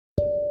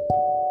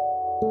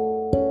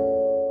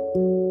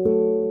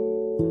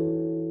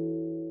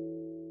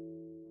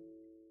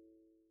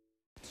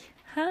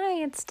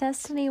it's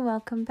Destiny.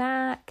 Welcome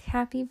back.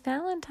 Happy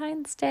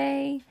Valentine's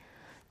Day.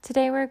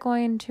 Today we're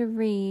going to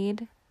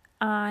read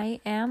I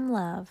Am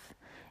Love,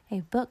 a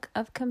book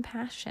of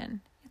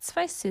compassion. It's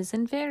by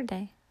Susan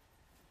Verde.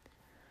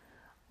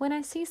 When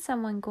I see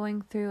someone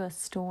going through a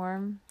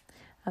storm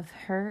of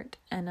hurt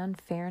and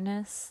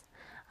unfairness,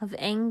 of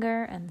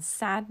anger and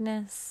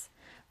sadness,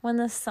 when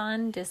the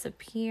sun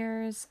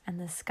disappears and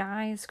the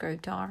skies grow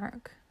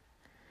dark,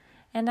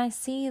 and I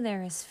see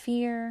there is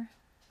fear,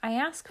 I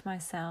ask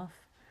myself,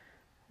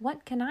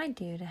 what can I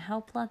do to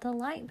help let the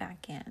light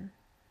back in?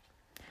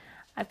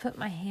 I put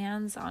my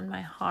hands on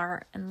my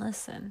heart and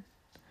listen,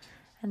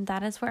 and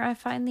that is where I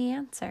find the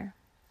answer.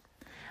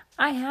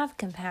 I have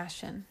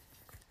compassion.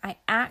 I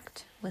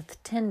act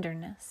with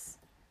tenderness.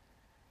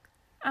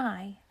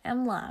 I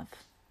am love.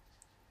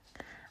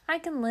 I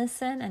can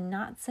listen and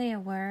not say a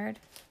word.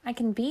 I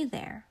can be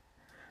there.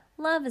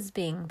 Love is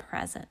being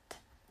present.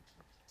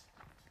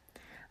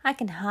 I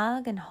can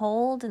hug and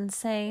hold and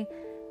say,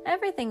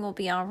 everything will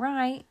be all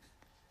right.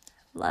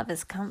 Love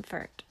is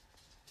comfort.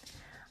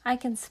 I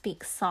can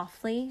speak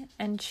softly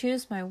and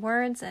choose my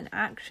words and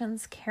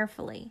actions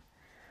carefully.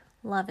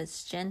 Love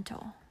is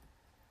gentle.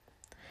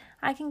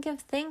 I can give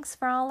thanks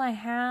for all I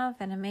have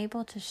and am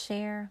able to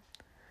share.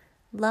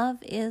 Love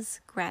is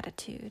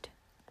gratitude.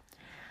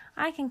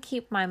 I can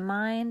keep my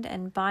mind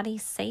and body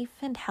safe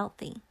and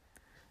healthy.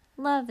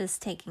 Love is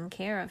taking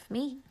care of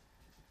me.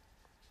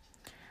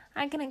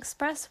 I can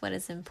express what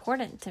is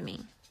important to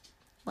me.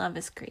 Love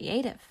is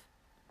creative.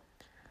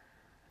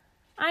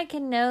 I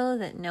can know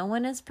that no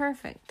one is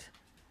perfect.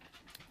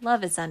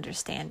 Love is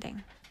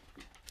understanding.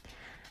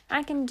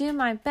 I can do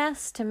my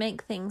best to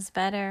make things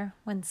better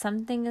when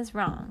something is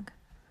wrong.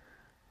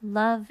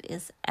 Love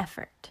is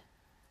effort.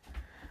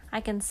 I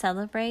can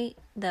celebrate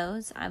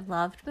those I've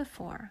loved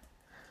before.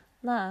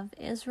 Love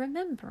is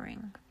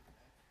remembering.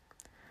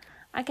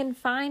 I can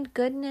find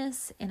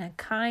goodness in a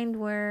kind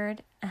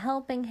word, a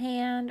helping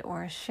hand,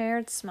 or a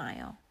shared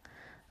smile.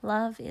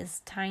 Love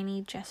is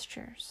tiny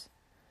gestures.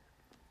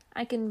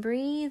 I can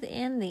breathe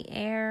in the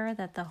air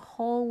that the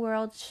whole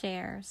world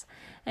shares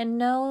and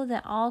know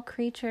that all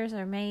creatures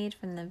are made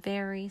from the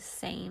very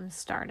same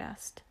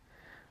stardust.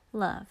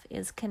 Love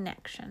is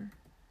connection.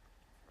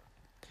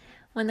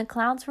 When the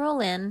clouds roll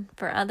in,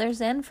 for others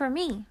and for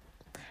me,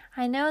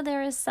 I know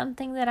there is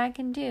something that I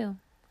can do.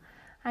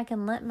 I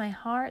can let my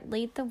heart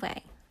lead the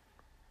way,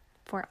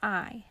 for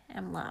I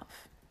am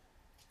love.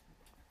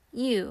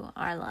 You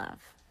are love.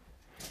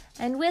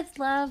 And with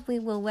love, we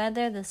will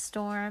weather the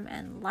storm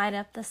and light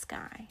up the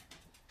sky.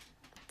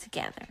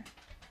 Together.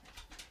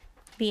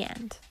 The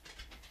end.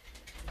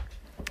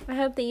 I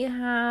hope that you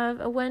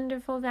have a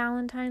wonderful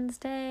Valentine's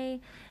Day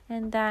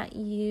and that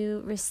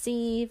you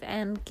receive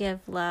and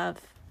give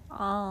love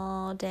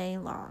all day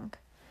long.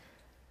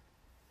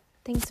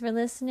 Thanks for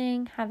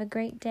listening. Have a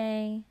great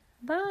day.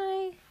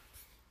 Bye.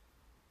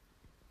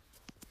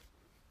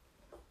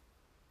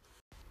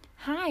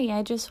 Hi,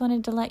 I just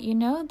wanted to let you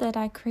know that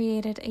I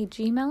created a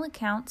Gmail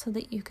account so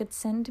that you could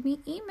send me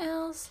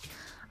emails.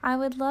 I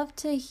would love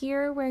to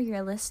hear where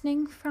you're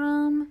listening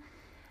from.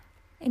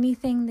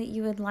 Anything that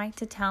you would like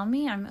to tell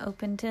me, I'm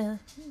open to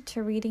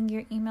reading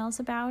your emails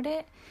about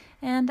it.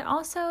 And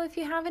also, if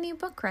you have any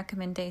book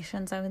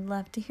recommendations, I would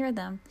love to hear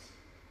them.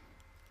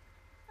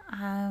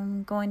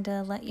 I'm going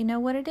to let you know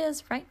what it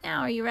is right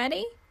now. Are you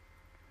ready?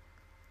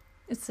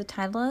 It's the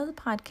title of the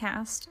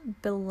podcast,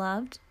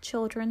 Beloved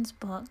Children's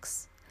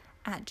Books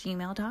at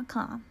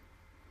gmail.com.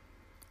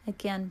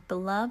 Again,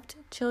 beloved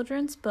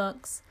children's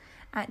books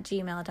at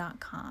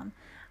gmail.com.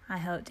 I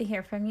hope to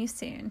hear from you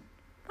soon.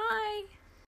 Bye.